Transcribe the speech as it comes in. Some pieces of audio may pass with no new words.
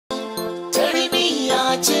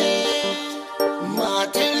ce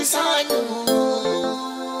matar Salo,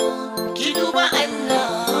 ki duba Allah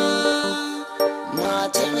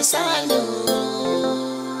matar Salo,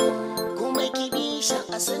 kuma ki bi shi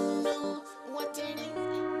a sannu wata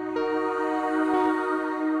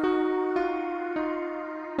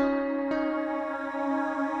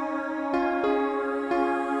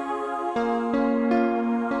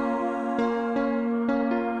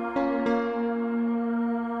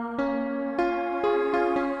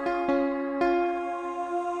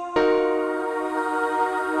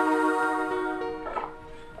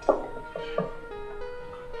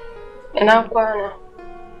Ina kwana.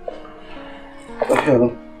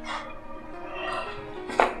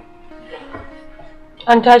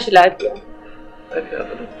 An tashi lafiya. Lafiya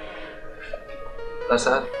ƙalau.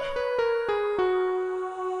 Asar.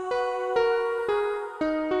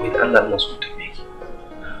 Wai Allah ina so tambaye ki.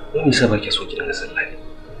 Wai me yasa ba ki so ki dinga sallah ne?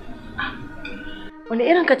 Wani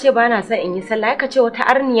irin ka ce ba na son in yi sallah, ka ce wata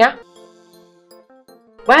arniya?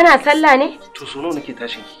 Ba na sallah ne? To so nawa nake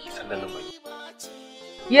tashin ki sallan nan ba?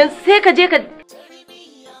 Yanzu sai ka je ka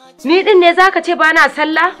ni din ne zaka ce ba na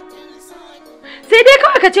sallah? Sai dai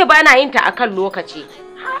kawai ka ce ba na yin ta akan lokaci.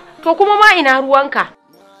 To kuma ma ina ruwanka?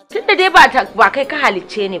 Tunda dai ba kai ka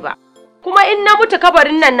halicce ni ba. Kuma in na mutu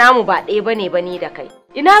kabarin nan namu ba ɗaya bane ba ni da kai.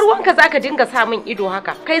 Ina ruwanka zaka dinga sa min ido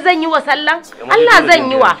haka? Kai zan yi wa sallah? Allah zan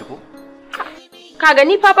yi wa. Kaga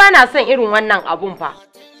ni fa ba na son irin wannan abun fa.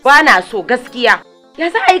 Ba na so gaskiya. Ya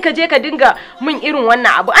za a yi ka je ka dinga min irin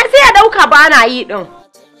wannan abu? Ai sai ya dauka ba na yi din.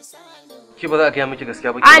 Ki ba za ka yi miki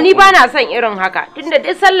gaskiya ba. A ni ba na son irin haka. Tunda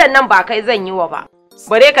dai sallan nan ba kai zan yi wa ba.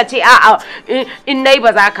 Bare ka ce a'a in nayi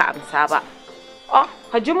ba za ka amsa ba. Oh,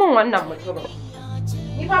 ka ji min wannan mutumin.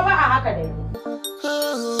 Ni fa ba a haka da ni.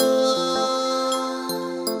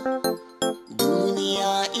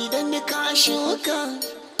 Duniya idan ka shuka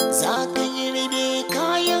za ka yi rabe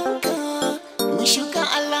kayanka, mu shuka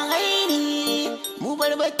alhairi mu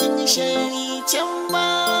bar batun shari can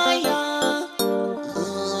baya.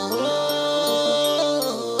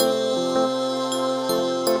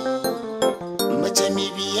 Mace mai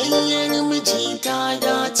biyayyar miji ta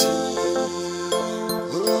dace,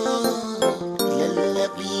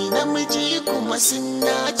 lallabi namiji kuma sun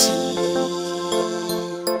dace,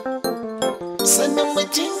 sannan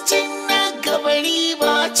mutuncin na gabari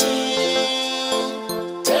ba ce,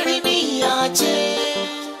 tarbiyya ce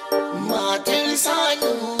matar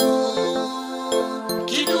Salo,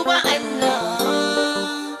 ki duba Allah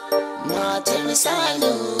matar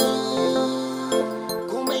Salo,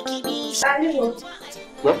 kuma ki bi Salihu.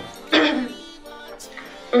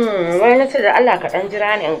 Wai na ce da Allah ka ɗan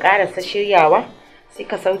jira ni in ƙarasa shiryawa sai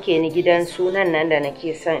ka sauke ni gidan sunan nan da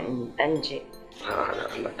nake son in ɗan je.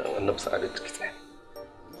 Allah dan Annabi Sa'adat ki tsaya.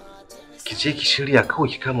 Ki je ki shirya kawai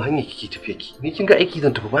ki kama hanyar ki tafi ki. Ni kin ga aiki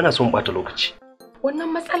zan tafi bana son bata lokaci. Wannan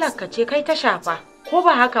matsalar ka ce kai ta shafa ko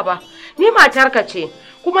ba haka ba? Ni matar ka ce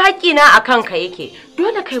kuma haƙƙina a kanka yake.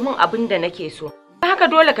 Dole kai mun abin da nake so. Haka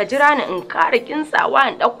dole ka jira ni in ƙara kintsawa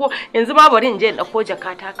in ɗauko yanzu ma bari in je in ɗauko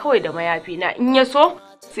jakata kawai da mayafi na in ya so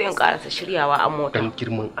sai in ƙarasa shiryawa a mota. Dan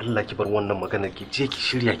girman Allah ki bar wannan magana ki je ki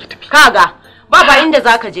shirya ki tafi. Kaga ba inda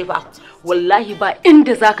zaka je fa. Wallahi ba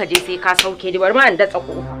inda zaka je sai ka sauke ni bar ma in datsa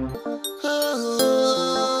kofa.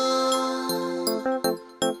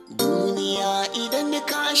 Duniya idan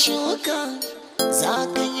ka shuka za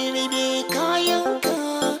ka yi rabe kayanka,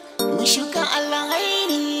 mu shuka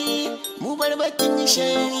alhairi mu bar batun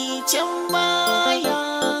shari can baya.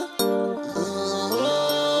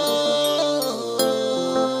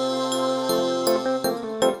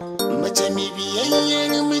 Mace mai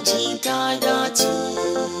biyayyar miji ta dace,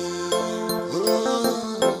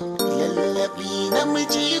 lallabi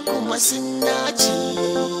namiji kuma sun dace.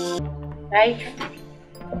 Ai,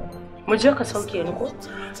 mu je ka sauke ni ko?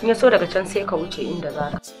 In ya so daga can sai ka wuce inda za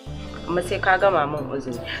ka. Amma sai ka gama min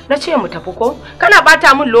uzuri. Na ce mu tafi ko? Kana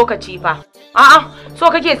bata min lokaci fa. A'a, so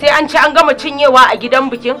kake sai an ci an gama cinyewa a gidan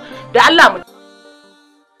bikin? Da Allah mu.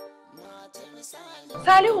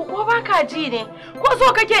 Salihu ko baka ji ne? Ko so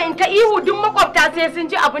kake in ta ihu duk makwabta sai sun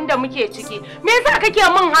ji abin da muke ciki? Me yasa kake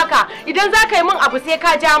min haka? Idan za ka yi min abu sai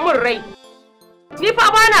ka ja min rai. Ni fa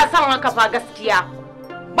ba na son haka fa gaskiya.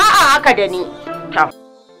 Ba a haka da ni. Ta.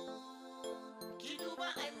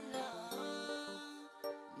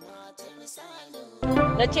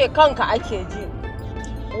 Na ce kanka ake ji.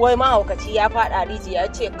 Wai mahaukaci ya faɗa rijiya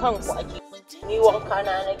ce kanku ake. Ni wanka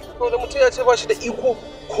na nake. To da mutum ya ce ba shi da iko,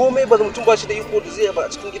 komai ba mutum ba shi da iko da zai ba a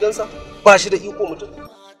cikin gidansa, ba shi da iko mutum.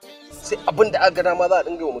 Sai abin da aka ga dama za a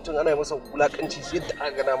dinga wa mutum ana yi masa wulakanci yadda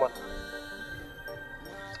aka ga dama.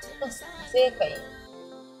 Sai kai.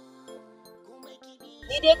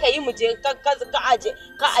 Ni dai ka yi mu je ka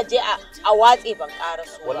aje a watse ban ƙara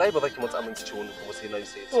so. Wallahi ba za ki matsa min ki ce wani kuma sai na yi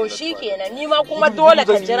sai. To shikenan ni ma kuma dole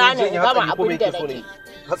ka jira ni in gama abin da nake.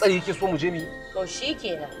 Hatsari yake so mu je mi? To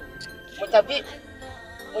shikenan. Mu tafi.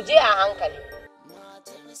 Mu je a hankali.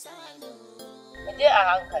 Mu je a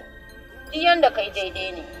hankali. Duk yanda kai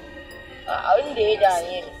daidai ne. A inda ya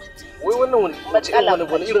dame ni. Wai wannan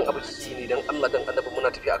wani irin abu kike ne dan Allah dan Annabi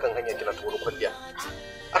muna tafi akan hanya kina ta wani kwalliya.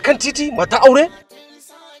 Akan titi mata aure?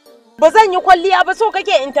 Ba zan yi kwalliya ba, so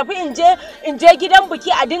kake in tafi in je gidan biki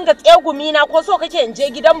a dinga tsegumi na, ko so kake in je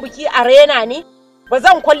gidan biki a rena ni? Ba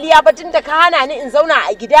zan kwalliya ba tunda ka hana ni in zauna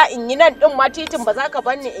a gida in yi nan din ma titin ba za ka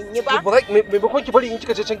bar ni in yi ba. Me bakon ki bari in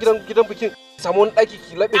kika je can gidan bikin samu wani daki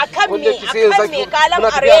ki labe wanda ki sai zaki kalan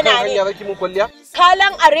arena ne zaki mun kwalliya.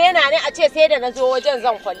 Kalan arena ne a ce sai da na zo wajen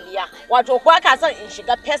zan kwalliya. Wato kwa ka son in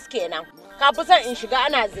shiga fes kenan. Ka fi son in shiga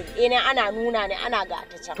ana zirge ne, ana nuna ne, ana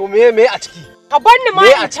gata can. To me a ciki? Ka bar ni ma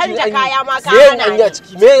in canja kaya ma ka hana ni. Me a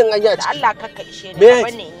ciki? Me in anya a ciki? Da Allah kakka ishe ni, ka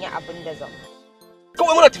bar ni in yi abin da zan.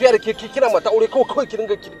 Kawai muna tafiya da ke kina mata aure kawai ki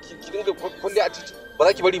dinga kwalliya a titi. Ba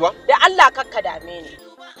za ki bari ba? Da Allah kakka dame ni.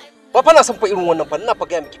 Ba fa na son fa irin wannan fa, ina fa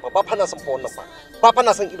ga miki fa. Ba fa na son fa wannan fa. Ba fa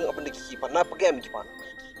na son irin abin da kike fa, na fa ga miki fa.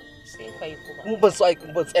 Sai kai kuma. Kun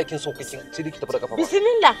ban tsaya kin so kakin sai ki tafi da kafa ba.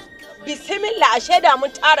 Bismillah a shaida mun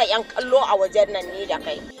tara yan kallo a wajen nan ni da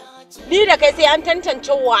kai sai an tantance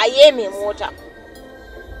waye mai mota.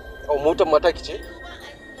 Au motar mata kice?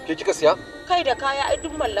 Ke kika siya? Kai da kaya ai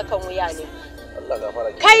duk mallakan wuya ne. Allah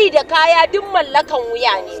gafara ki. Kai da kaya duk mallakan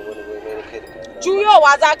wuya ne.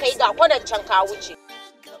 Juyowa za ka yi ga kwanan can ka wuce.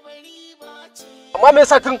 Amma me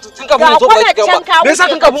yasa tun kafin mu zo ba ki ga ba? Me yasa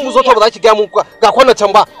tun kafin mu zo to ba za ki ga mun ga kwanan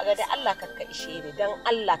can ba? Aga da Allah kakka ishe ni, dan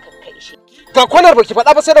Allah kakka ishe. Ga kwanar baki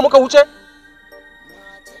faɗa ba sai da muka wuce?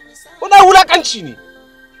 Wannan wulakanci ne.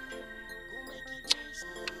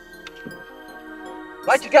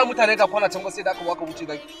 Ba ki ga mutane ga kwana can ba sai da aka waka wuce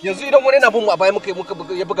zaki. Yanzu idan wani yana bin mu a baya muka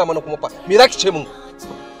ya buga mana kuma fa. Me za ki ce mun?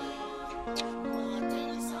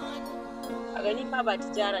 A gani fa ba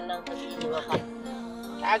tijaran nan ka ne ba fa.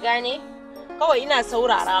 Ka gane? Kawai ina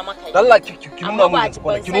saurara maka ne. Allah ki nuna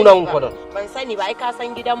mun ki nuna mun kwanan. Ban sani ba ai ka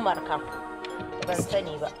san gidan Marka. Ban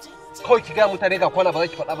sani ba. Kawai ki ga mutane ga kwana ba za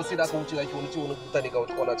ki faɗa ba sai da aka wuce zaki wani ce wani mutane ga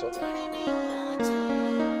wata kwana can.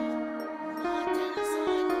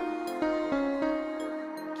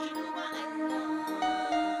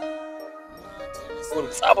 Wani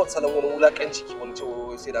tsabar salon wani wulakanci ki wani ce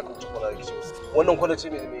sai da aka wuce kwana ki ce wannan kwana ce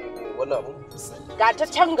me wannan abu? Ga ta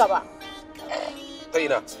can gaba. Ta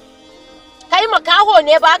ina? Kai makaho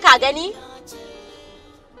ne ba ka gani?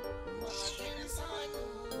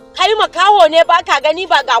 Kai makaho ne ba ka gani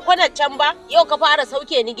ba ga kwanan can ba? Yau ka fara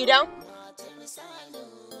sauke ni gidan?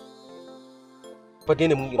 Fa dai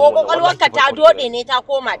ne mun ko kwakwalwarka ta dode ne ta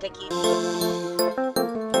koma take.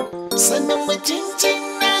 Sannan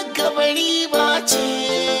mutuncin na gabari ba ce,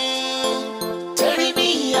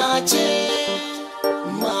 tarbiyya ce,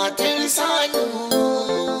 matar sanu,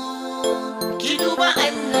 ki duba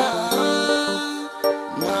Allah,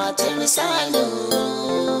 matar sanu,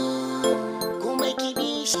 kuma ki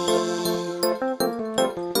bi shi.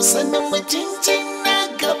 Sannan mutuncin na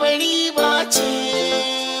gabari ba ce,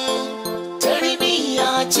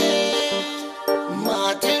 tarbiyya ce,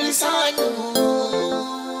 matar sanu.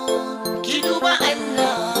 Duba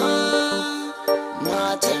Allah,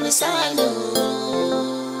 matar salo,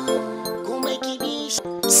 kuma ki bi shi.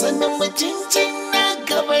 Sannan mutuncin na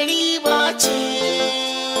gabari ba ce,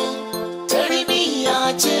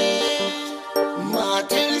 tarbiyya ce,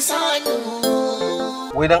 matar salo.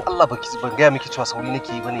 Wai dan Allah ban gaya miki cewa sauri nake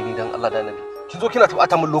yi bane ni dan Allah da Nabi. Kin zo kina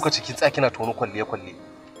tabata min lokaci kin tsaya kina tono kwalle.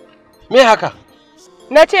 Me haka?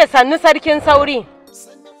 Na ce sannu sarkin sauri.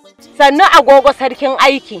 Sannu agogo sarkin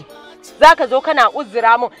aiki. Zaka zo kana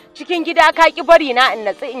uzura mun cikin gida ka ki bari na in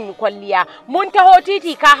natsi in yi kwalliya. Mun taho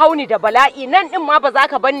titi ka hauni da bala'i nan din ma ba za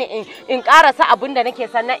ka bar ni in karasa abin da nake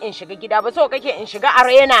sannan in shiga gida ba, so kake in shiga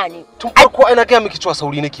arena ne. Tun farko ai na ga miki cewa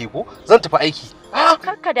sauri nake ko zan tafi aiki.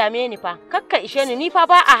 Kakka dame ni fa, kakka ishe ni fa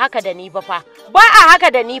ba a haka da ni ba fa. Ba a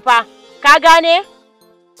haka da ni fa. Ka gane?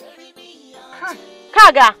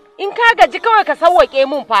 Kaga in ka gaji kawai ka sawwake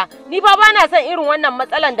mun fa. Ni fa bana son irin wannan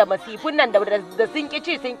matsalan da masifun nan da sun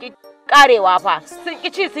ki sun ki karewa fa, sun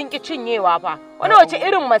ki ci sun ki cinyewa fa. Wani wace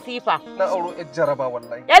irin masifa? Na auro yar jaraba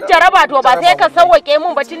wallahi. Yar jaraba to ba sai ka sawwake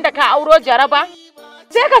mun ba tunda ka auro jaraba?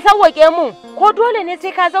 Sai ka sawwake mun, ko dole ne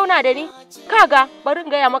sai ka zauna da ni? Kaga bari in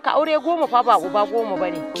gaya maka aure 10 fa ba uba 10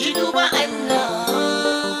 bane. Ki duba Allah,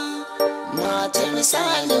 matar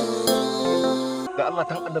salo. ga Allah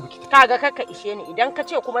tan annabi ki kaga kaka ishe ni idan ka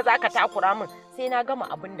ce kuma zaka takura min sai na gama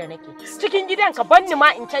abin da nake cikin gidan ka banni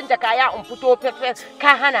ma in canja kaya in fito fefe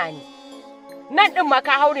ka hana ni nan din ma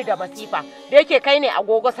ka hauri da masifa da yake kai ne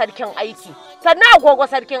agogo sarkin aiki sannan agogo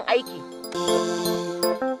sarkin aiki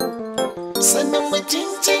sannan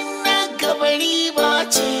mutuncin na gabari ba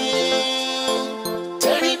ce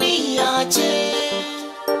tarbiyya ce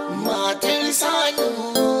matar sanu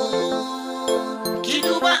ki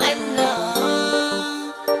duba Allah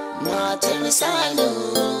matar sanu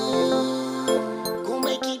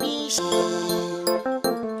kuma ki bi shi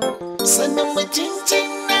sannan mutuncin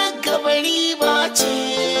na gabari ba ce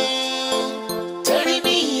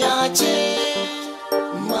tarbiyya ce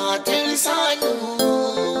matar sanu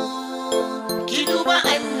ki duba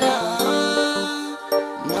Allah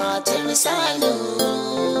matar sanu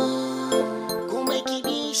kuma ki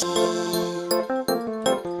bi shi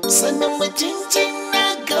sannan mutuncin na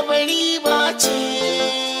gabari ba ce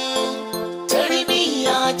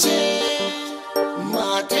tarbiyya ce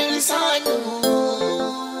matar sanu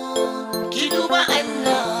ki duba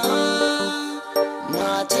Allah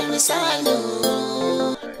matar sanu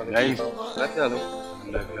yayin lafiya lau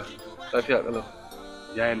lafiya kalau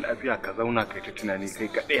yayin lafiya ka zauna kai ta tunani kai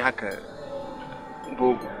kadai haka to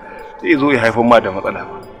zai zo ya haifar ma da matsala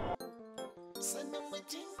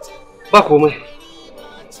ba komai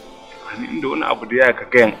ni inda wani abu da ya ka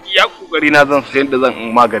gayan iya kokari na zan sayar da zan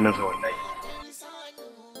maganin sa wallahi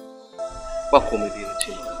ba komai dai na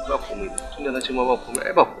ce ba komai tunda na ce ma ba komai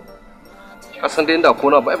ai ba komai kasan dai inda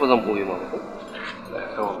kona ba ai ba zan boye ma ba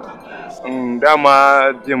dama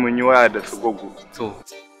je mun yi waya da su gogo to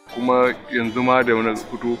kuma yanzu ma da wani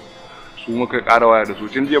fito su muka ƙara waya da su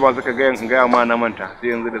tun jiya ba suka gaya ma na manta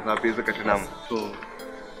sai yanzu da safe suka tuna mu to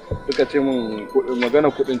suka ce mun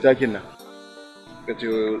magana kuɗin takin nan suka ce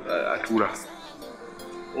a tura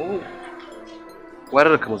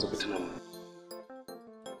warar kamar zuba tuna mu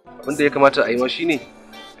abinda ya kamata a yi ma shine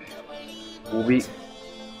gobe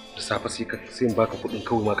da safe sai in baka kuɗin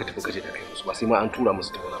kawai ma ka tafi kaje da kai musu ba sai ma an tura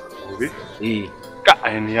musu ta wani abu gobe ka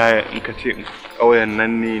ayin yaya in ka ce ƙauyen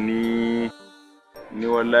nan ne ni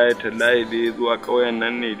wallahi tallahi dai zuwa ƙauyen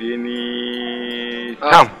nan ne dai ni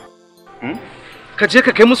tam ka je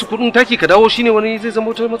ka kai musu kuɗin taki ka dawo shine wani zai zama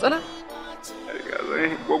wata matsala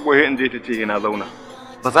gwagwaye in je ta ce ina zauna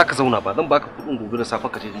ba za ka zauna ba zan baka kuɗin gobe da safe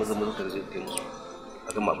ka je maza ka je kai musu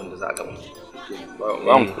a gama abin da za a gama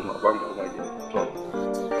ba mu kuma to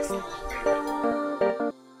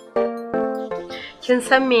kin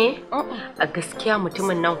san me a gaskiya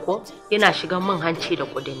mutumin nan ko yana shiga min hanci da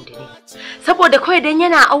kudindini saboda kawai dan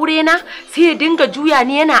yana aure na sai ya dinga juya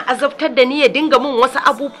ni yana azabtar da ni ya dinga min wasu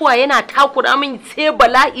abubuwa yana takura min sai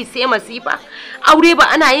bala'i sai masifa aure ba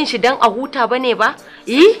ana yin shi dan a huta bane ba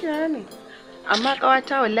amma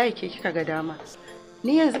kawata wallahi ke kika ga dama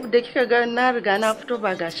ni yanzu da kika ga na riga na fito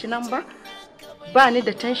ba gashi nan ba ni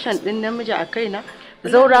da tension din namiji a kaina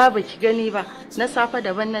zaura ba ki gani ba na safa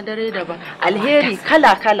daban na dare daban alheri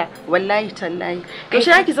kala kala wallahi tallahi to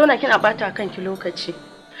shi ki zauna kina bata kanki lokaci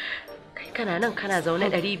kai kana nan kana zaune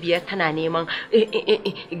 500 tana neman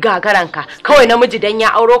gagaranka kawai namiji dan ya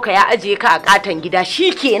auro ka ya ajiye ka a katan gida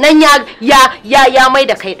shikenan ya mai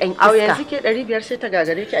da kai dan iska yanzu ke 500 sai ta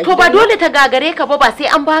gagare ki a to ba dole ta gagare ka ba sai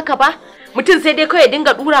an baka ba mutum sai dai kawai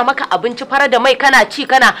dinga dura maka abinci fara da mai kana ci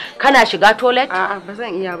kana shiga toilet a'a ba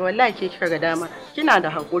zan iya ba wallahi ke kika ga dama kina da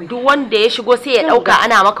hakuri duk wanda ya shigo sai ya dauka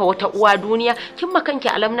ana maka wata uwa duniya kin makanki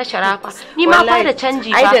alam na sharafa ni ma fa da canji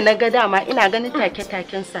ba ai da na ga dama ina ganin take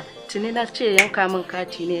sa tuni na ce yanka min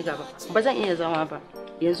kati ne gaba ba zan iya zama ba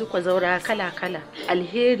yanzu ku zaura kala kala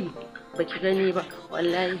alheri baki gani ba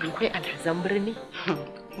wallahi akwai alhazan birni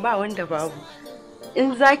ba wanda babu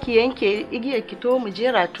in zaki yanke igiyar ki to mu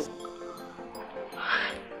jera to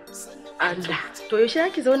Allah to yaushe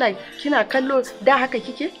ki zauna kina kallo da haka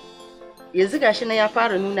kike yanzu gashi na ya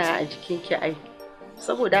fara nuna a jikin ki ai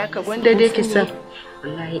saboda haka gwanda dai ki san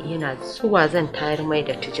wallahi yana zuwa zan tayar mai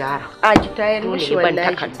da tijara a ki tayar mishi wallahi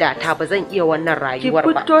ban takarda ta ba zan iya wannan rayuwar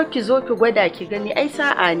ba ki fito ki zo ki gwada ki gani ai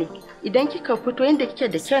sa'a ne idan kika fito yanda kike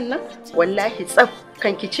da kyan nan wallahi tsaf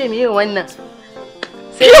kan ki ce meye wannan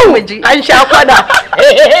an sha kwana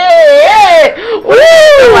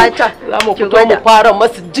mata za mu fito mu fara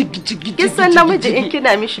masu jigi kisan namiji in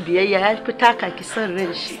kina mishi biyayya ya fi taka ki son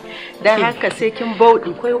ran shi dan haka sai kin bauɗi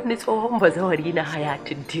akwai wani tsohon bazawari na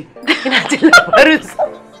hayatin din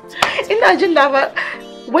ina jin labarin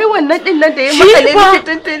wai wannan din nan da ya makale miki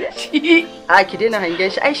tuntuni a ki daina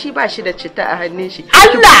hangen shi ai shi ba shi da citta a hannun shi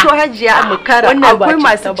Allah ki fito hajiya mu kara akwai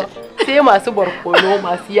masu sai masu barkono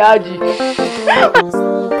masu yaji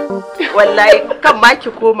wallahi kan ma ki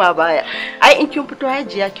koma baya ai in kin fito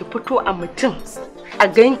hajiya ki fito a mutum a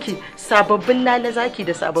ganki sababbin lala zaki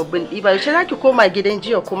da sababbin ɗiba. Yaushe zaki koma gidan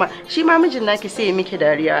jiya kuma shi ma mijin naki sai ya miki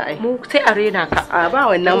dariya ai. Mu sai a rena ka. A ba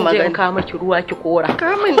wannan magana. Zan ka miki ruwa ki kora.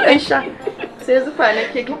 Ka min dan sha. Sai zufa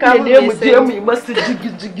nake ki kawo ne mu je mu yi masu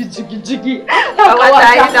jigi.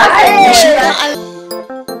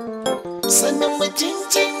 Sannan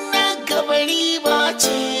mutuncin na gabari ba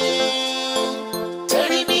ce,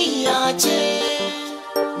 tarbiyya ce,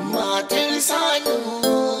 matar sanu,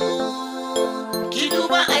 ki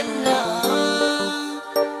duba Allah,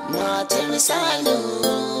 matar sanu,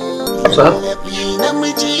 lafi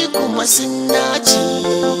namiji kuma sun naci.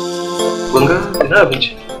 Banga ina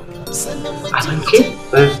abinci. Abinci?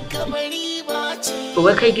 To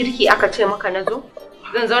wai kai girki aka ce maka na zo?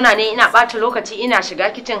 Zan zauna ne ina ɓata lokaci ina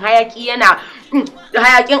shiga kicin hayaki yana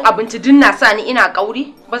hayakin abinci din na sa ni ina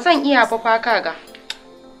kauri? Ba zan iya fa kaga.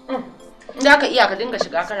 Da ka iya ka dinga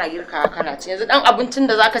shiga kana girka kana ci. Yanzu dan abincin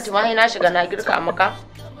da zaka ci ma na shiga na girka maka.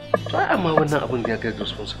 To amma wannan abin da ya ga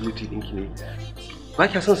responsibility ɗinki ne. Ba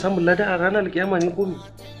kya son samun lada a ranar kiyama ne ko me?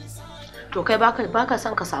 To kai baka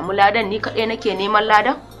son ka samu ladan ni kaɗai nake neman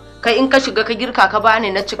ladan? Kai in ka shiga ka girka ka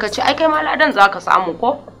bani na cika ci ai kai ma ladan zaka samu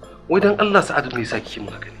ko? Wai dan Allah Sa'adu me yasa kike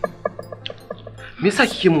mun haka ne? Me yasa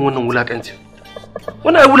kike mun wannan wulakancin?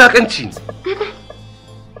 Wannan ai wulakanci ne.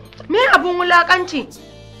 Me abun wulakanci?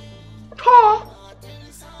 To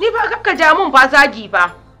ni ba ka ja mun ba zagi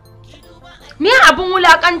ba. Me abun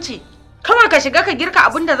wulakanci? Kawai ka shiga ka girka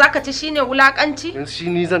abin da zaka ci shine wulakanci? Yanzu shi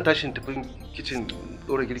ni zan tashi tafi kitchen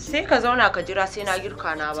dora girki. Sai ka zauna ka jira sai na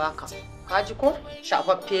girka na baka. Ka ji ko?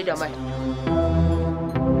 Shafaffe da mai.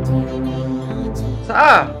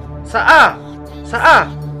 Sa'a!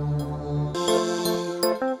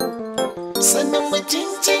 Sannan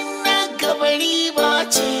mutuncin na gabari ba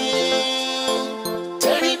ce,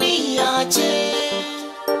 tarbiyya ce,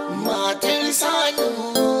 matar sanu,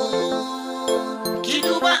 ki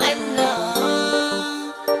duba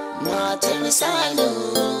Allah, matar sanu,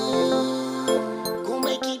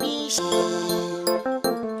 kuma ki bi shi.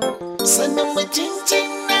 Sannan mutuncin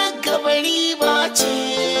na gabari ba ce,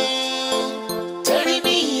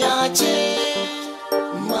 ce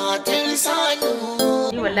matar sanu.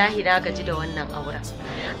 Ni wallahi na gaji da wannan auren.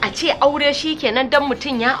 A ce aure shikenan dan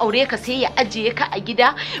mutum ya aure ka sai ya ajiye ka a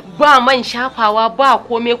gida ba man shafawa ba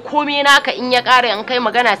komai naka in ya ƙara an kai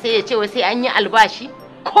magana sai ya ce wai sai an yi albashi.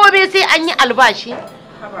 Komai sai an yi albashi.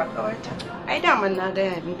 Haba kawata. Ai daman na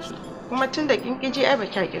gaya miki. Kuma tun da kin kije ai ba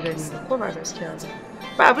kya ki gani ba ko ba gaskiya ba.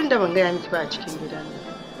 Ba abin da ban gaya miki ba a cikin gidan nan.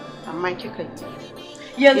 Amma kika yi.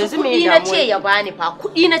 Yanzu kuɗi na ce ya bani fa,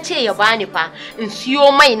 in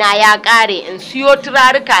siyo mai na ya ƙare, in siyo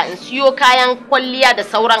turaruka, in siyo kayan kwalliya da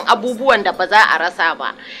sauran abubuwan da ba za a rasa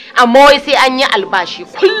ba. Amma wai sai an yi albashi,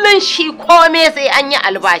 kullun shi kome sai an yi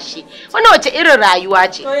albashi. Wannan wace irin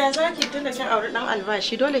rayuwa ce? To ya zaki tunda kin auri dan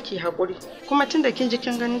albashi dole ki haƙuri. Kuma tunda kin ji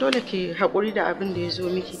kin gani dole ki haƙuri da abin da ya zo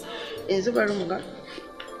miki. Yanzu bari mu ga.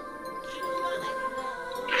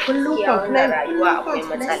 Kullun complain rayuwa akwai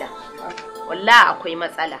matsala. Wallahi akwai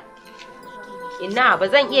matsala. Ina ba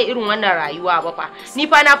zan iya irin wannan rayuwa ba fa. Ni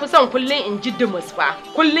fa na fi son kullun in ji dumus fa.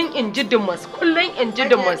 Kullun in ji dumus.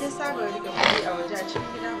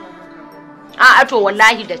 A'a to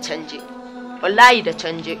wallahi da canje.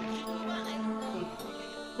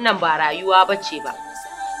 Nan ba rayuwa bace ba.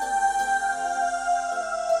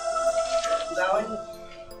 Ga wani.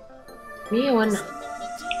 Me wannan?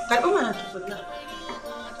 Karɓi mana tukunna.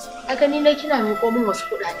 A gani na kina miƙo min wasu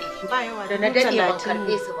kuɗaɗe. Ba yawa da na daɗe ban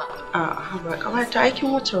karɓe su ba. A'a ba kamata aikin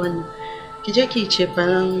wuce wannan. Ki je ki ce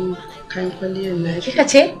faran kayan kwalliyar na. Kika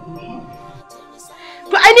ce?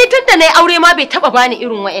 To ai ni tunda nayi aure ma bai taba bani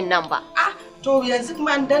irin wa'annan ba. Ah, to yanzu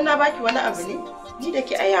kuma dan na baki wani abu ne? Ni da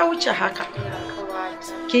ke ai ya wuce haka.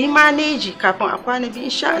 Ki yi maneji kafin a kwana biyu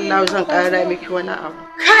insha Allah zan ƙara miki wani abu.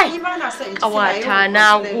 Kai, ba na son in ci ƙawata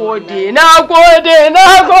nagode.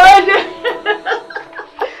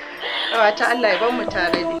 Ƙawata Allah ya bar mu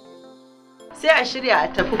tare ne. Sai a shirya a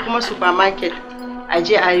tafi kuma supermarket a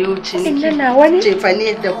je a yi ciniki.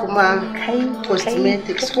 Jefane da kuma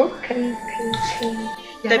cosmetics ko?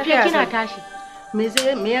 Tafiya kina tashi. Me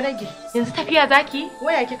ya rage? Yanzu tafiya zaki?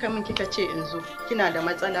 Waya kika min kika ce in zo. Kina da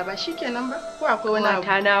matsala ba shikenan ba? Ko akwai wani abu?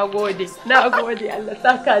 Ta nagode Allah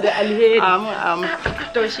saka da alheri. Amin.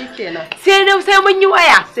 To shikenan. Sai mun yi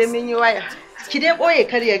waya. Sai mun yi waya. Ki dai boye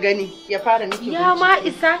kar ya gani ya fara miki ya ma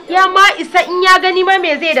isa in ya gani ma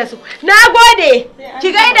me zai da su. Nagode.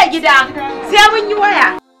 Ki gaida gida. Sai mun yi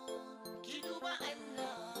waya.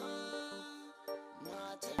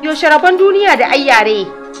 Yo sharaban duniya da ayyare.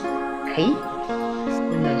 Kai?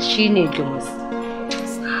 Wannan shine Jumus.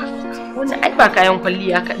 Wannan ai ba kayan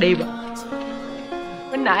kwalliya kadai ba.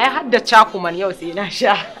 wannan ai har da cakuman yau sai na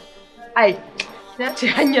sha. Ai, na ce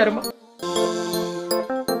hanyar ma.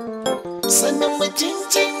 Sannan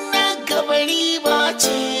mutuncin na gabari ba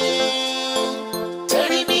ce,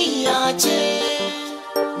 tarbiyya ce,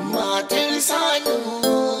 matar Sanu.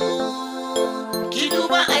 Ki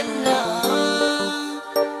duba Allah,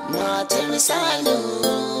 matar Sanu,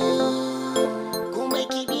 kuma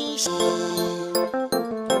ki bi shi.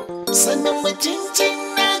 Sannan mutuncin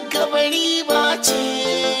na gabari ba ce,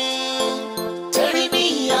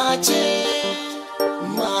 tarbiyya ce,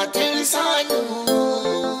 matar Sanu.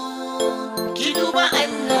 Ki duba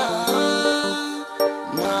Allah,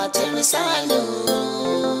 matar Sanu,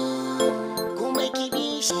 kuma ki bi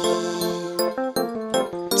shi.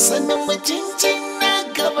 Sannan mutuncin na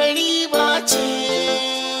gabari ba ce,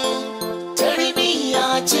 tarbiyya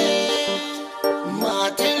ce,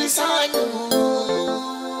 matar Sanu.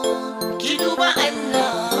 Ki duba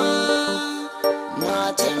Allah,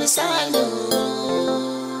 matar Sanu,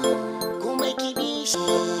 kuma ki bi shi.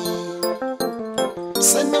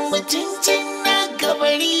 Sannan mutuncin na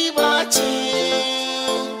gabari ba ce,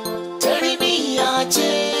 tarbiyya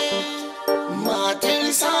ce, matar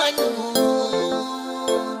Sanu.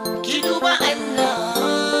 Ki duba Allah,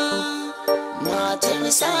 matar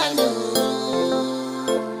Sanu,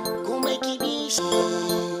 kuma ki bi shi.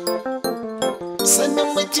 Sannan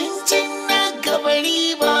mutuncin na gabari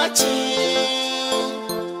ba ce,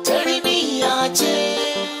 tarbiyya ce,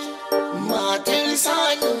 matar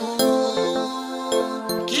Sanu.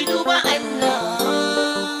 Ki duba Allah,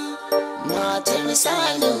 matar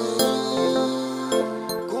Sanu,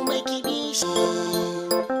 kuma ki bi shi.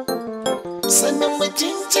 Sannan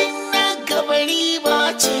mutuncin na gabari ba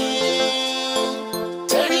ce,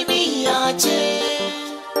 tarbiyya ce,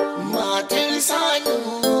 matar Sanu.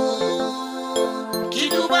 Ki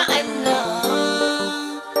duba Allah,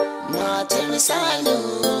 matar Sanu,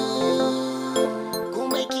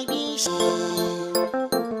 kuma ki bi shi.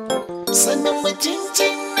 Sannan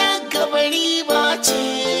mutuncin na gabari ba ce,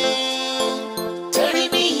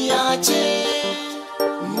 tarbiyya ce,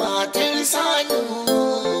 matar Sanu.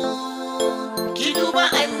 Ki duba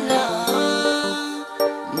Allah,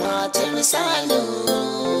 matar Sanu,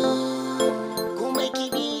 kuma ki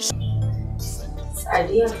bi shi.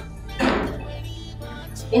 Sadiya,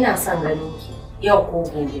 ina son ganin ki yau ko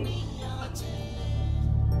gobe.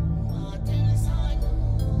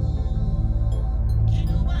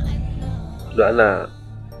 Da Allah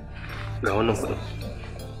ga wannan kudin.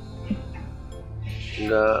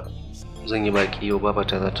 Ga zan yi baki yau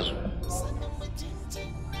babata za ta zo.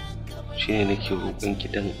 Shine nake roƙon ki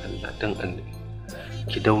dan Allah dan Annabi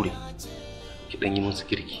ki daure ki dan yi musu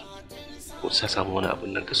girki. Ko sa samu wani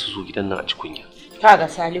abin nan ka su zo gidan nan a ci kunya. Kaga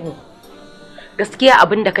Salihu, gaskiya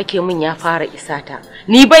abin da kake min ya fara isa ta.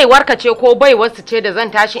 Ni baiwarka ce ko baiwarsu ce da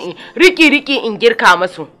zan tashi in riki in girka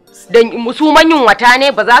musu. Dan musu manyan wata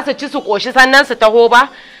ne ba za su ci su koshi sannan su taho ba,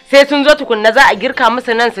 sai sun zo tukunna za a girka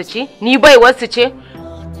musu nan su ci. Ni baiwarsu ce.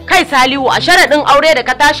 Kai Salihu, a sharaɗin aure da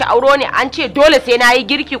ka tashi auro ne an ce dole sai na yi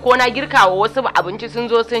girki ko na girka wa wasu abinci sun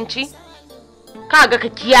zo sun ci. Kaga ka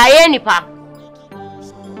kiyaye ni fa.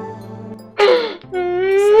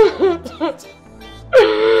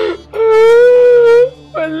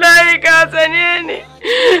 Wallahi ka sane ni,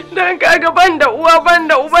 don kaga ban da uwa ban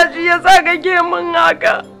da uba shi yasa kake min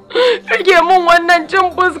haka. Kake min wannan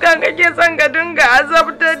cin fuska, kake son ka dinga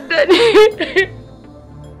azabtar da ni.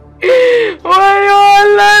 Wayo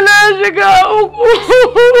Allah, na shiga uku.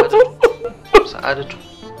 Sa'adatu,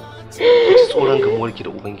 ki ji tsoron gamuwarki da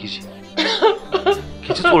Ubangiji.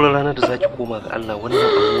 Ki ji tsoron ranar da zaki koma ga Allah wannan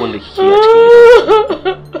abubuwan da kike yi a cikin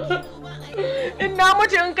gida. In na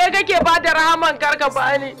mutu in kai kake ba da rahaman karka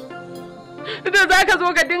bani. Da za ka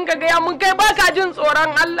zo ka dinga gaya mun kai ba ka jin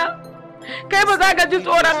tsoron Allah. Kai ba za ka ji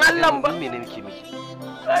tsoron Allah ba. Me ne nake miki?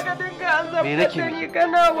 Za ka dinga azabta da ni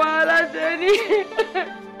kana wahala da ni.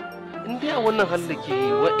 In dai a wannan halin da ke yi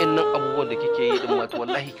wa'annan abubuwan da kike yi din mata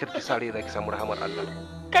wallahi kar ki sare za ki samu rahamar Allah.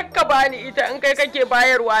 Kakka bani ita in kai kake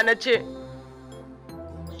bayarwa na ce.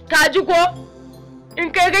 Ka ji ko? In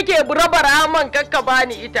kai kake raba rahaman kakka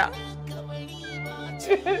bani ita.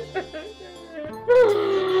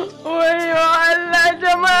 Wayo Allah,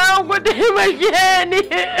 jama'a ku taimake ni.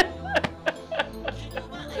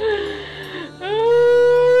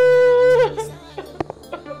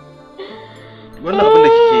 Wannan abin da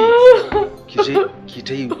kike yi ki je ki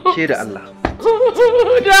ta yi ke da Allah.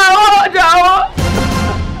 Dawo.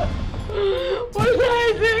 Wallahi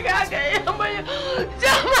sai ka ga mai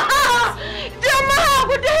jama'a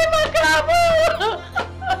ku taimaka mu.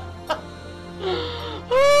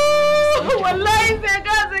 Wallahi sai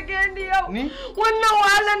ka sake ni yau. Ni? Wannan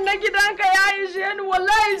wahalan na gidanka ya ishe ni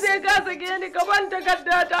wallahi sai ka sake ni ka ban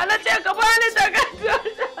takarda ta na ce ka bani takarda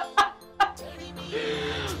ta.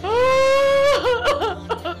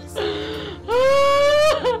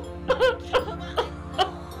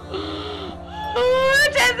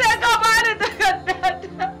 Ce sai ka bani takarda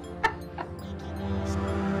ta.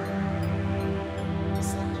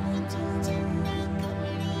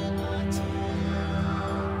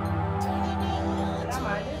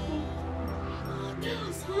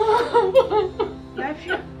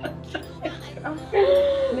 Lafiya?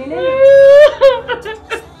 Menene?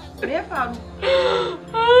 Me ya faru?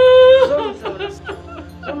 Zo mu zauna.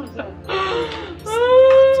 Zo mu zauna.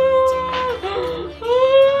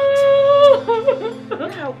 Ya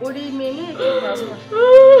haƙuri, menene ke faruwa?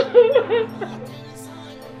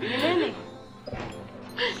 Menene?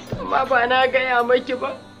 Amma ba na gaya maki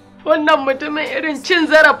ba. Wannan mutumin irin cin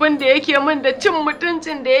zarafin da yake min da cin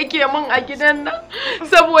mutuncin da yake min a gidan nan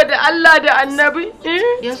saboda Allah da Annabi.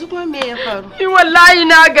 Yanzu kuma me ya faru? Wallahi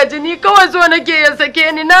na gaji, ni kawai zo nake ya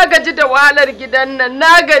sake ni, na gaji da wahalar gidan nan,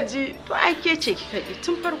 na gaji. To ai ke ce kika yi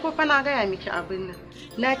tun farko fa na gaya miki abin nan.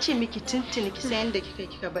 Na ce miki tuntuni ki san yadda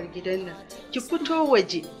kika bar gidan nan. Ki fito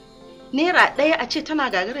waje. Naira ɗaya a ce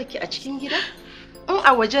tana gagarar ki a cikin gida? In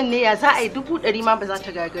a wajen ne ya za a yi 100 ma ba za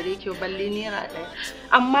ta gagare ki balle naira ɗaya.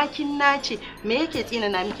 Amma kin nace me yake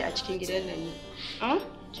tsinana miki a cikin gidan nan ne?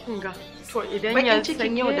 Kinga, to idan ya bakin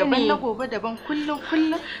cikin yau daban na gobe daban kullum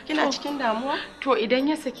kina cikin damuwa? To idan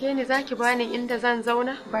ya sake ni zaki bani inda zan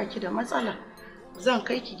zauna? Baki da matsala. Zan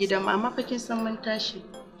kai ki gidan amma fa kin san mun tashi.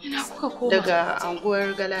 Ina kuka koma? Daga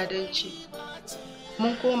anguwar Galadanci.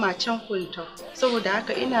 Mun koma can Kuntau. Saboda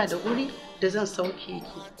haka ina da guri da zan sauke ki.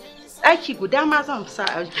 Ɗaki guda ma zan sa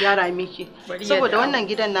a gyara miki. Saboda wannan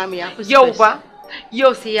gidan namu ya fi yau ba.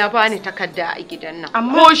 Yau sai ya bani takarda a gidan nan.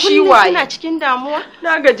 Amma ko shi waye? Kina cikin damuwa?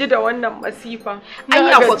 Na gaji da wannan masifa.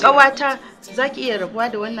 Anya ko kawata zaki iya rabuwa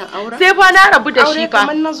da wannan auren? Sai fa na rabu da shi fa. Aure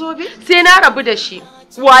kamar na zobe? Sai na rabu da shi.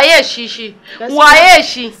 Waye shi? Waye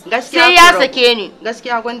shi? Sai ya sake ni.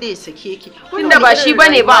 Gaskiya gwanda ya sake ki. Tunda ba shi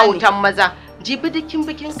bane ba autan maza. Jibi dukkin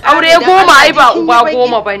bikin aure goma ai ba uba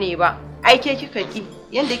goma bane ba. Ai ke kika ki.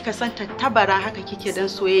 Yanda kika san tattabara haka kike dan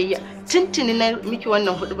soyayya. Tuntuni na miki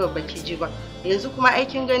wannan hudu baki ji ba. Yanzu kuma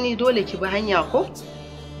aikin gani dole ki bi hanya ko?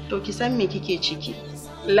 To ki san me kike ciki.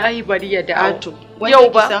 Wallahi bari ya dawo. Yau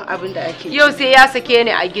ba san abin da ake. Yau sai ya sake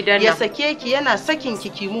ni a gidan nan. Ya sake ki yana sakin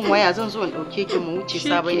ki mun waya zan zo in dauke ki mu wuce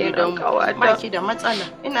sabon gidan mu. Baki da matsala.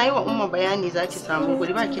 Ina yi wa umma bayani zaki samu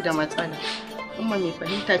guri baki da matsala. Umma mai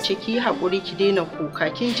fahimta ce ki yi hakuri ki daina kuka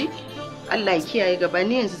kin ji? Allah ya kiyaye gaba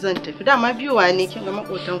ni yanzu zan tafi. Dama biyowa ne kin ga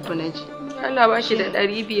makotan ku na ji. Allah ba shi da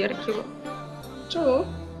 500 ki ba. To.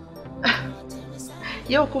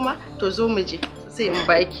 Yau kuma to zo mu je sai in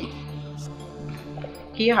baki.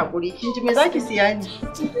 Ki yi hakuri kin ji me zaki siya ni?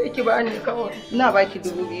 Ki ba ni kawai. Ina baki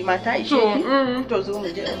 2000 mata ishe ki. To zo mu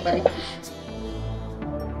je in baki.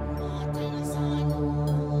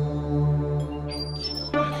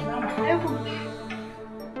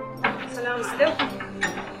 Assalamu alaikum.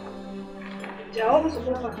 Jawo musu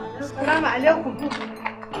kofa. Assalamu alaikum.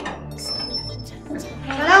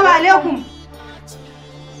 Assalamu alaikum.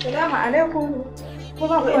 Assalamu alaikum. Ko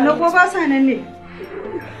ba sa nan ne?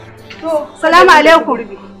 To, assalamu alaikum.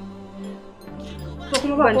 To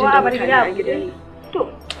kuma ba kowa a bar gida a gidan. To,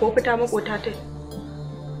 ko fita makota tai.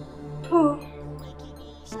 To.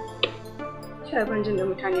 Sai ban jin da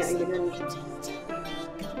mutane a gidan ne.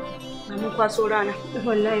 Mun kwaso rana.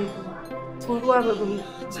 Wallahi ko ruwa ba mu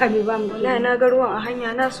ba mu. Wallahi na ga ruwan a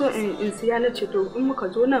hanya na so in siya na ce to in muka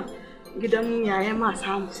zo nan gidan mu yaya ma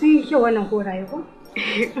samu. Sun yi kyau wannan koraye ko?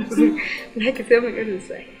 Na ki sai mun irin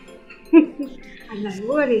sai. Allah ya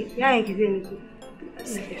ware yayin ki zai miki.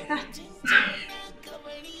 Allah ya sa.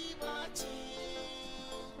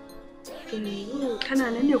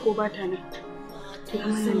 Kana nan ne ko ba ta nan? Ki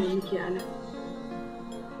amma nan ne muke a nan.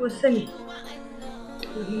 Ko sani?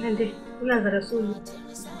 Nan dai ina ga rasulu.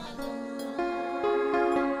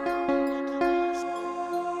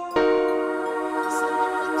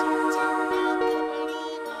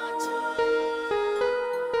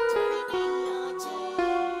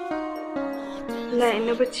 Wallahi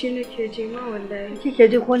ina bacci nake ji ma wallahi. Kike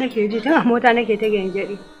ji ko nake ji tun a mota nake ta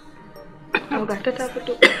gangadi. Ga ta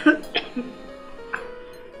fito.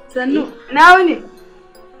 Sannu, na wani?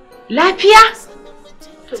 Lafiya?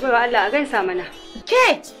 To bai Allah a gaisa mana.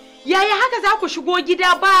 Ke, yaya haka za ku shigo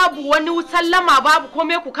gida babu wani sallama babu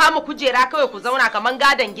komai ku kama kujera kawai ku zauna kaman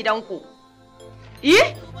gadon gidanku?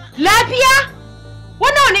 Lafiya?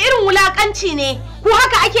 Wannan wani irin wulakanci ne? Ku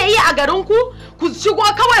haka ake yi a garinku? ku shigo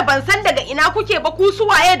kawai ban san daga ina kuke ba ku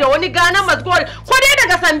suwaye da wani gana mazgol ko dai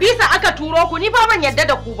daga Sambisa aka turo ku ni fa ban yadda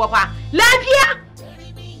da ku ba fa. Lafiya?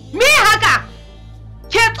 Me haka?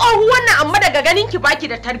 Ke tsohuwan nan amma daga ganin ki baki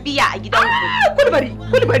da tarbiyya a gidanku.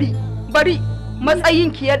 Bari. Matsayin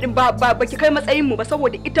ki yadin ba ki kai matsayin mu ba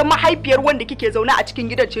saboda ita mahaifiyar wanda kike zaune a cikin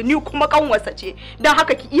gidan ce ni kuma kanwarsa ce. Dan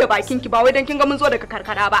haka ki iya bakin ki ba wai dan kin ga mun zo daga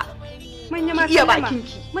karkara ba. Mun yi iya bakin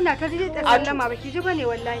ki. Muna ta da sallama ba ki ji bane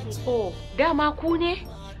wallahi. Oh, dama ku ne?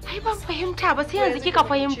 Ai ban fahimta ba sai yanzu kika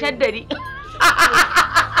fahimtar da ni.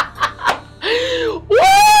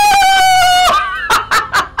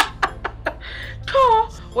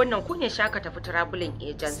 Wannan ku ne shaka tafi traveling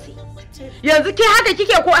agency. Yanzu ke haka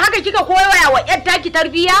kika koyawa wa yar taki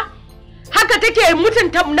tarbiya? Haka take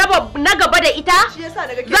mutunta na gaba da ita? Za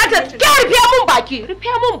ta rufe mun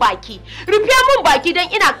baki dan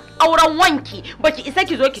ina auren wanki baki isa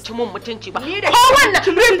ki zo ki ci mun mutunci ba. Ko wannan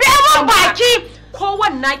rufe mun baki. Ko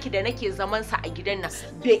naki da nake zaman sa a gidan nan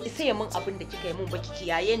bai isa ya mun abin da kika yi mun ba ki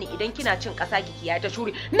kiyaye ni idan kina cin kasa ki kiyaye ta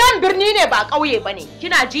shuri. Nan birni ne ba kauye bane.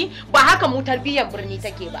 Kina ji ba haka mu tarbiyyar birni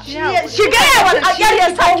take ba. Shiga yawan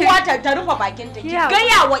yar tsohuwa ta rufe bakin ta. Ki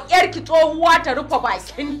gaya wa yar ki tsohuwa ta rufe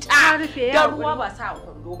bakin ta. Da ruwa ba sa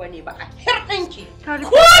kwando bane ba a hirdin ki. Kul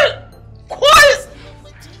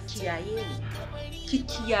ki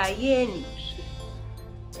kiyaye ni.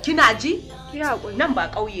 Kina ji? Nan ba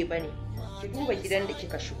kauye bane. Ki duba gidan da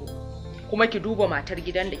kika shigo kuma ki duba matar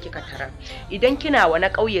gidan da kika tarar. Idan kina wa na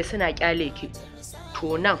ƙauye suna kyale ki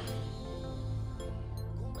to nan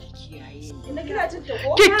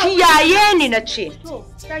ki kiyaye ni na ce.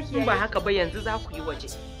 In ba haka ba yanzu za ku yi waje.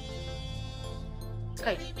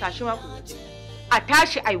 Kai tashi ma ku waje. A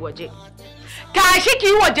tashi ai waje. Tashi ki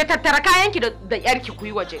yi waje, tattara kayanki da yarki ku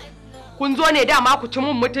yi waje. Kun zo ne dama ku ci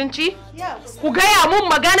mun mutunci? Ku gaya mun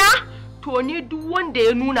magana? To ni duk wanda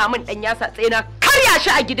ya nuna min dan yasa tsaye na karya shi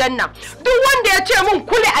a gidan nan. Duk wanda ya ce min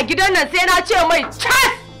kule a gidan nan sai na ce mai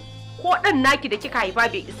cas. Ko dan naki da kika haifa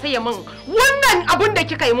bai isa ya min wannan abun da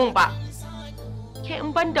kika yi min ba. Ke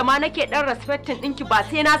in banda ma nake dan respecting dinki ba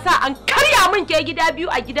sai na sa an karya min ke gida biyu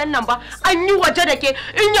a gidan nan ba. An yi waje da ke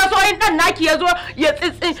in ya so in dan naki ya zo ya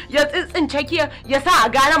tsitsince ki ya sa a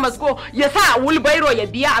gane masgo ya sa a wulbairo ya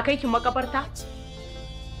biya a kai ki makabarta.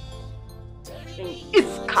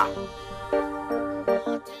 Iska.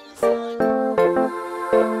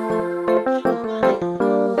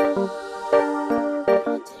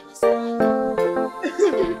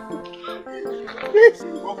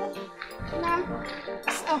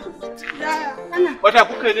 Wata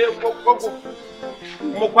kuka ne gogo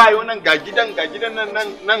kuma kwayo nan ga gidan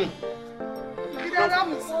nan. Gida za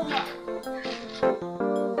mu koma.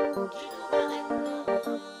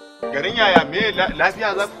 Garin yaya me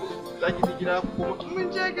lafiya za ki ji gida kuma?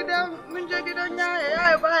 Mun je gidan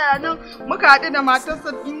yaya baya nan muka haɗu da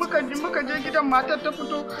matarsa muka je gidan matar ta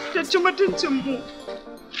fito ta ci mutuncin mu.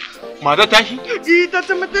 Matar tashi? Ta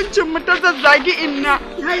ci mutuncin mu ta zazzagi inna.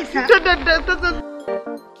 Ta zazzagi.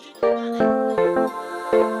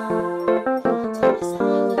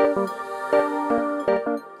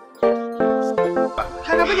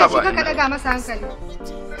 Ka daga masa hankali.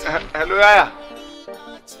 Hello yaya.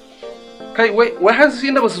 Kai wai har su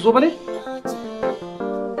inda ba su zo ba ne?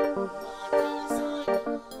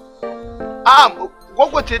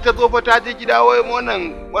 Gwaggo ce ta zo fa ta je gida wai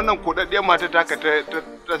wannan kodaddiyar mata ta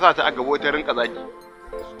sa ta a gabo ta rinka zaki.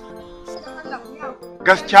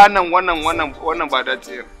 Gaskiya nan wannan ba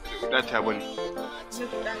dace bane.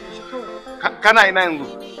 Kana ina yanzu?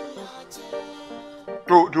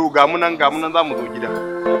 To ga mu nan za mu zo gida.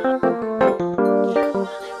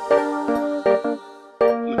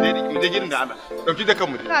 Mu je gidan da Allah. Dauki da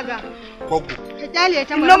kanmu. Kaga. Gwaggo. Ka jale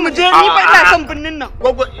ta mu je ni ba ina son binnin nan.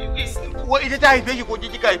 Gwaggo wa ita ta haife shi ko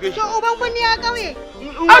kika haife shi? To uban kun ya kauye.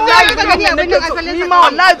 Wallahi ka gani abin nan asalin sa.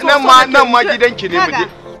 Wallahi nan ma gidanki ne mu je.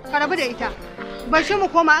 Ka rabu da ita. Bashi mu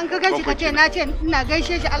koma an ka ganshi ka ce na ce ina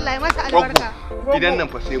gaishe shi Allah ya masa albarka. Gidan nan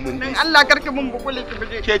fa sai mun dan Allah karki mun bukule ki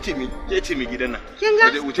bije. Ke ce mi gidan nan. Kin ga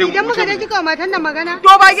idan muka je kika matan nan magana?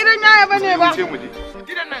 To ba gidan yaya bane ba. Wuce mu je.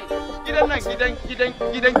 Gidan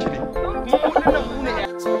ki ne. Mu nan mu ne.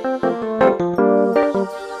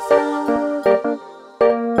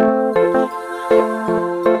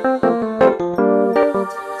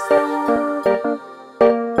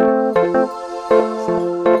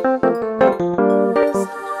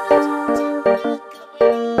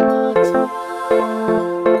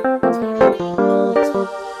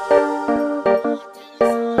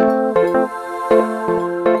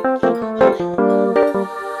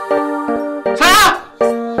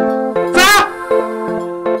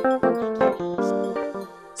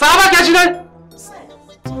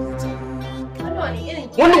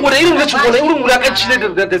 wulakanci wani irin wulakanci ne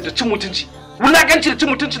da cin mutunci. Wulakanci da cin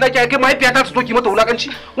mutunci na kai mahaifiyata ta zo ki mata wulakanci.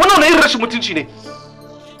 Wannan wani irin rashin mutunci ne.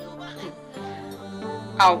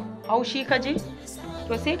 Au shi ka je?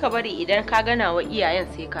 To sai ka bari idan ka gana wa iyayen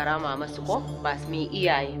sai ka rama masu ko ba su mai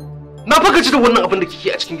iyaye. Na fa gaji da wannan abin da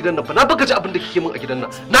kike a cikin gidan nan fa. Na fa gaji abin da kike min a gidan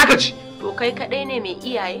nan. Na gaji. To kai kadai ne mai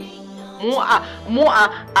iyaye? Mu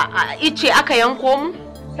a ice aka yanko mu?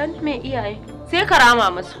 San mai iyaye. Sai ka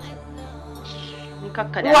rama masu. Ni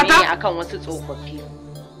kakka da ne akan wasu tsofaffi.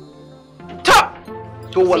 Ta!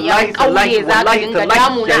 To wallahi tallahi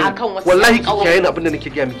wallahi kiyaye ni abin da nake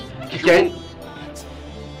gaya miki. Kiyaye ni.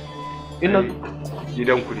 Ina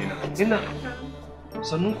gidanku ne na. Ina.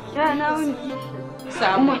 Sannu. Ya na wuni.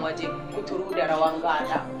 Samun waje kuturu da rawan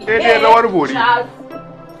gada. Daidai rawar bori.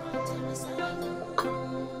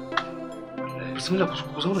 Bismillah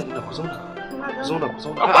ku zauna ina ku zauna. Ku zauna. Ku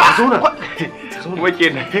zauna.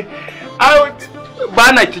 Wake ne.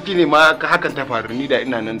 Ba na ciki ne ma hakan ta faru ni da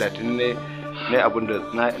ina nan da tun ne abin da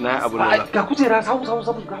na abin da. Ga kujera sabu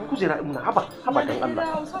ga kujera ina haba dan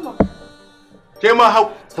Allah. Ke ma hau.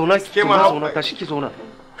 Zauna ke ma zauna tashi ki zauna.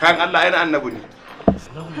 Kan Allah yana annabi ne.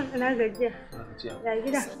 Na gajiya. Ya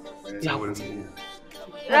gida. Ya hakuri.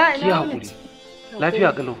 Ki hakuri. Lafiya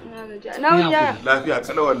kalau. Na wuya. Lafiya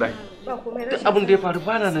kalau wallahi. Ba komai rashin. Abin da ya faru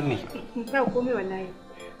bana nan ne. Ba komai wallahi.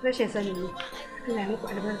 Rashin sani ne. Allah ya muku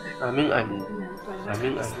albarka. Amin.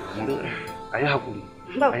 Ayi hakuri.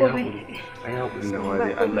 Ba komai. Ayi hakuri na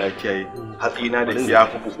wani Allah ya kiyaye. Hatsina da ya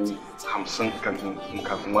fi buhu 50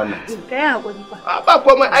 kafin wannan. Kai hakuri fa. Ba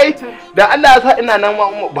komai ai da Allah ya sa ina nan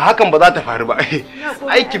ba hakan ba za ta faru ba.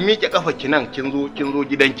 Ai kin miƙe kafa ki nan kin zo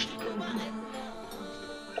gidanki.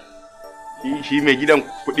 Shi mai gidan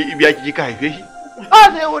kuɗi ibiya ki ka haife shi?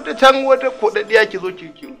 Sai wata kodaddiya ki zo ki.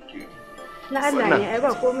 Na Allah ne ai ba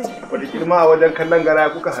komai. Wata girma a wajen kallon gara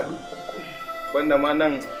kuka haɗu. Wanda ma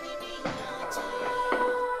nan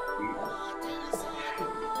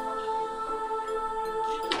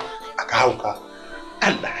aka hauka.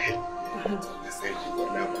 Allah ya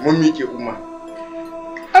mun miƙe umma.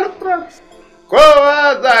 Alfran.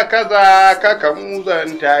 Kowa za ka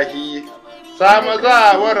kamuzanta shi. Sama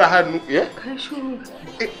za war hannu. Kai shuru.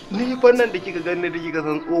 Ni fannan da kika gani da kika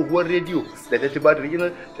san tsohuwar rediyo da ta ci ba ta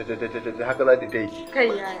rigina ta haka za ta yi.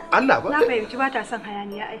 Kai yaya. Allah ba. Na fahimci ba ta son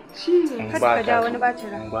hayaniya ai. Shi kada ka ja wani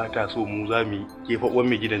bacin ran. Ba ta so mu za mu ke fa uwan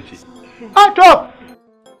mai gidan ce. To.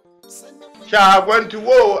 Shagon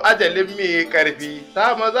tuwo ajalin mai karfi.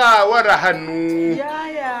 Sama za war hannu.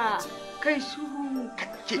 Yaya. Kai shuru.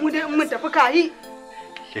 Mu dai mun tafi kayi.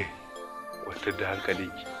 Ke. Wata da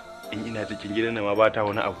hankalinki. In ina cikin gidan nan ma ba ta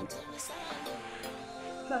wani abu.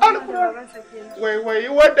 Wai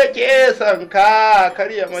wadda ke son ka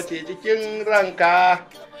karya mace cikin ranka.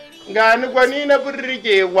 Gani gwani na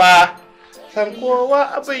birgewa. San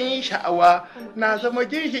kowa abin sha'awa. Na zama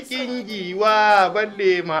ginshiƙin giwa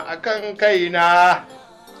balle ma akan kaina.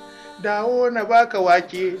 Dawo na baka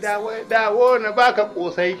wake, dawo na baka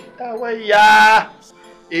ƙosai. Dawayya.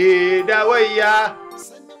 Dawayya.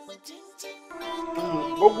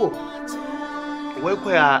 Gogo, wai ko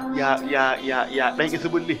ya dan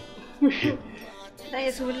isubulle? Dan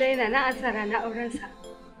isubulle yana na asara na aurensa.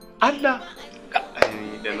 Allah!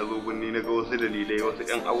 Da na zo gunni na ga wasu dalilai wasu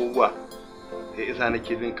ɗan abubuwa. Sai isa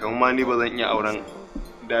nake jin kamar ma ni ba zan iya auren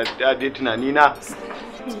da dai tunani na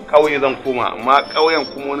ƙauye zan koma amma ƙauyen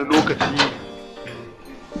kuma wani lokaci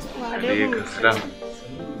da ya kasira.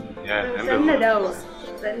 Ya san da dawo,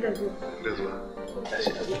 san da zuwa. Da zuwa.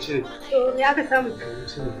 Abinci ne. To ya ka samu?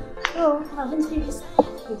 Abinci ne. To abinci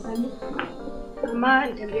to sani. Amma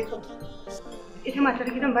in tambaye ka. Ita matar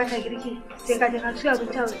gidan ba ta girki sai ka je ka siyo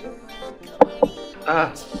abinci a waje.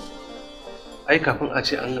 Ai kafin a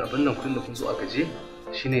ce an abin nan kun da kun zo aka je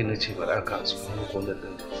shine na ce bari aka su mu ko wannan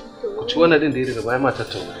din. Ku ci wannan din da daga baya ma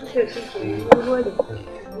tattauna.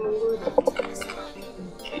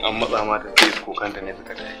 An matsa mata sai ko kanta ne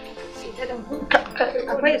suka tafi.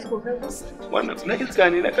 Akwai iskokai. Wannan na iska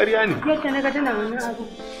ne na ƙarya ne. Yadda na ga tana wannan abu.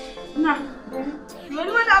 Ina.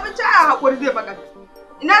 Wani wani abinci a haƙuri zai baka.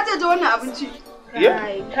 Ina ce wannan abinci.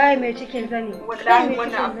 Kai mai cikin zani. Wallahi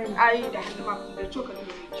wannan ayi da hannu ba da cokali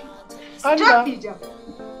da mai Allah.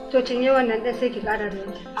 To cinye wannan dan sai ki ƙara da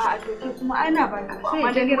wani. A to ke kuma ana ba ka.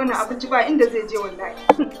 Amma dan wannan abinci ba inda zai je wallahi.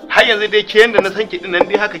 Har yanzu dai ke yanda na san ki din nan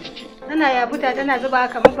dai haka kike. Tana yabuta tana zuba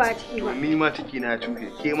haka mafa a ciki ba. Ni ma ciki na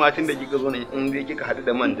cuke. Ke ma tun da kika zo nan in dai kika haɗu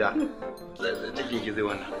da manja. Cikin ki zai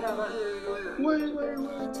wannan.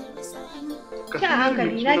 Ka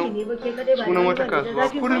hankali na ki ne ba ke kadai ba. Sunan wata kasuwa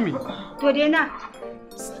kurmi. To dai na.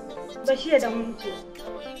 Bashi da mun ce.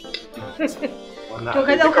 To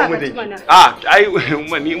ka dauka ka ci mana. Ai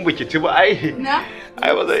ni in baki ci ba ai.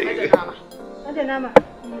 ai ba zai Hada nama.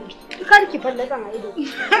 Kar ki fallasan a ido.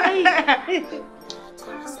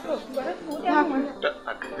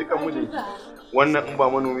 Dukan miji wannan in ba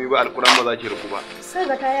manomi ba alkuran ba za ki ruku ba. Sai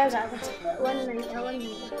ga kaya ga wannan ya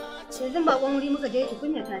wannan. Yanzu ba wuri muka je ki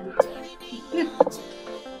kunya ta ne.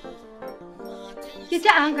 Ki ci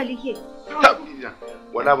a hankali ke.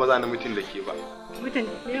 Wala ba za na mutun da ke ba. Mutun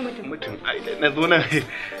ne mutun. Mutun ai na zo nan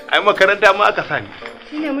ai makaranta ma aka sani.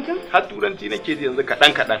 Shine mutun? Har turanci nake ji yanzu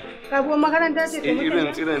kadan. Sabuwar makaranta ce to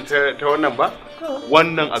mutun. Irin ta wannan ba?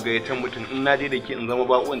 Wannan a gayyatan mutun in naje da ke in zama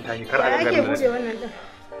baƙon tashi kar a ga garin. Ake bude wannan din.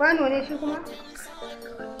 Kwano ne shi kuma?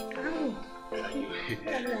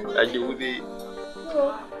 Ake bude.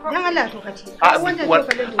 Dan Allah to kace.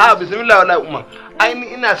 A bismillah wallahi umma. Ai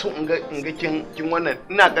ni ina so in ga kin wannan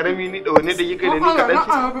ina karami ni da wani da kike da ni kadan ce.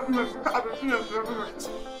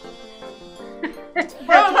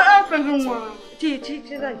 Ba ba ka jin wa. Ci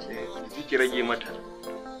zan ci. Ki rage mata.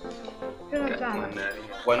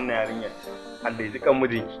 Wannan yarinya Allah ya ji kan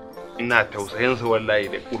mijinki. Ina tausayin sa wallahi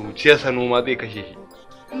da kuruciyar sa noma zai kashe shi.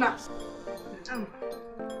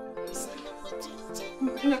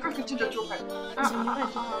 Ina kaka ci da cokali.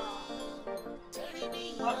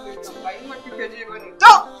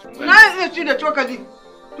 To, na iya ci da cokali.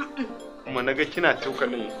 Kuma naga kina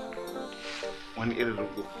cokalin wani irin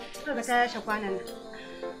rugo. Kaga ta yashe kwanan nan.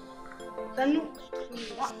 Sannu.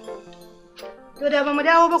 To da ba mu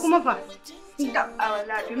dawo ba kuma fa. Da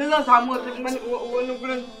wallahi ni zan samu wani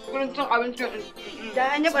gurin cin abinci.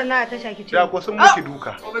 Da an yi barna a tasha ki ce. Da ko sun miki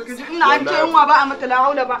duka. Ina an ce yunwa ba a mata la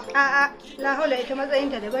haula ba. A'a, la haula ita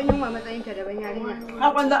matsayinta daban yunwa matsayinta daban yarinya.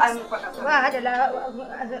 Ha kwanda a yi faɗa. Ba hada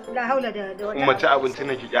la haula da wata. Kuma ci abincin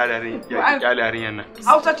nan ki kyale yarinyan nan.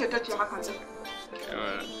 Hausa ce tace haka ce.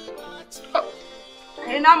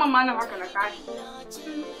 Kai naman ma nan haka na kare.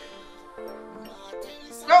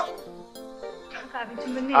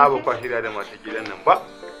 A ba kwa shirya da mata gidan nan ba.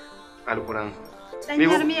 Alkuran.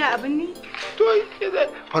 Ɗanyar miya abin ni? To,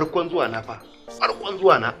 farkon zuwa na fa. Farkon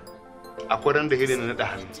zuwa na. Akwai ran da hidin na da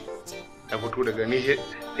hannu. Na fito daga ni sai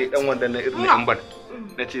dan wanda na irin ambar.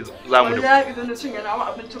 Na ce za mu da. Wallahi idan na cinye nawa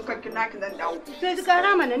abincin kanki naki zan dawo. Sai ki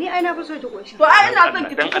kara mana ni ai na fi so ki koshi. To ai ina son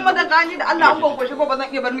ki ci kuma da gani da Allah an ban koshi ko ba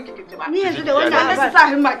zan iya bar miki kici ba. Ni yanzu da wannan abin sa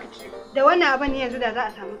himma kici. Da wannan abin yanzu da za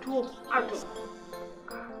a samu tuwo.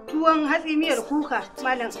 Tuwon hatsi miyar kuka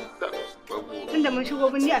malam. Tunda mun shigo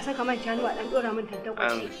binni a saka man shanu a dan dora min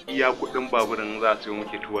tantakwa. Iya kudin baburin za su yi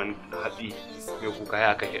muke tuwon hatsi mai kuka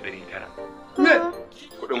ya kashe 900. Me?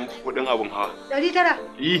 Kudin abun hawa. 900?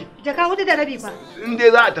 Yi. Jaka 4 da rabi fa. In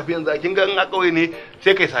dai za a tafi yanzu kin ga in a kauye ne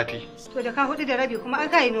sai kai sati. To jaka 4 da rabi kuma an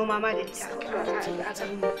kai noma ma da ita.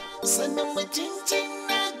 Sannan mutuncin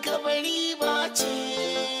na gabari ba ce.